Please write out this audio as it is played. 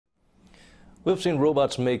We've seen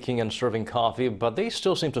robots making and serving coffee, but they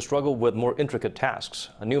still seem to struggle with more intricate tasks.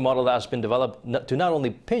 A new model has been developed to not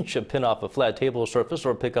only pinch a pin off a flat table surface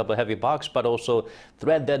or pick up a heavy box, but also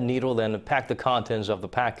thread that needle and pack the contents of the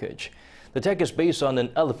package. The tech is based on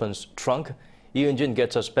an elephant's trunk. Eun-jin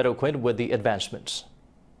gets us better acquainted with the advancements.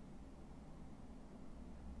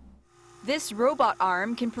 This robot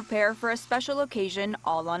arm can prepare for a special occasion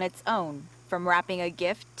all on its own, from wrapping a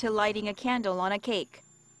gift to lighting a candle on a cake.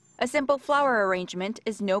 A simple flower arrangement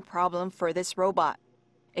is no problem for this robot.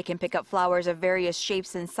 It can pick up flowers of various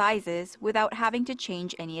shapes and sizes without having to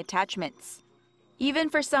change any attachments. Even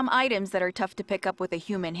for some items that are tough to pick up with a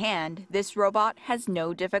human hand, this robot has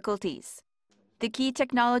no difficulties. The key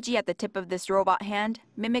technology at the tip of this robot hand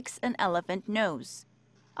mimics an elephant nose.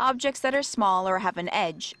 Objects that are small or have an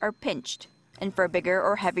edge are pinched, and for bigger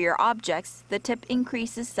or heavier objects, the tip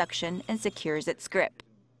increases suction and secures its grip.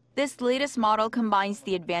 This latest model combines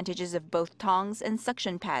the advantages of both tongs and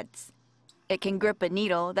suction pads. It can grip a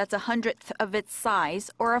needle that's 1/100th of its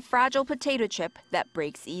size or a fragile potato chip that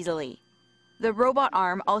breaks easily. The robot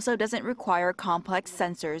arm also doesn't require complex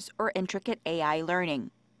sensors or intricate AI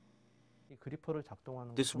learning.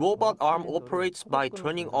 This robot arm operates by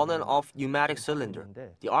turning on and off pneumatic cylinder.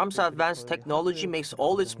 The arm's advanced technology makes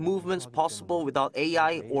all its movements possible without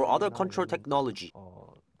AI or other control technology.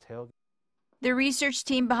 The research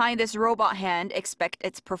team behind this robot hand expect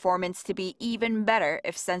its performance to be even better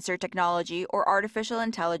if sensor technology or artificial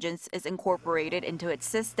intelligence is incorporated into its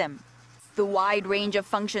system. The wide range of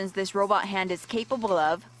functions this robot hand is capable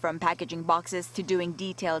of, from packaging boxes to doing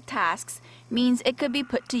detailed tasks, means it could be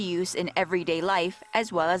put to use in everyday life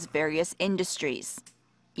as well as various industries.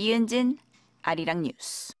 Eun-jin, Arirang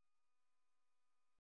News.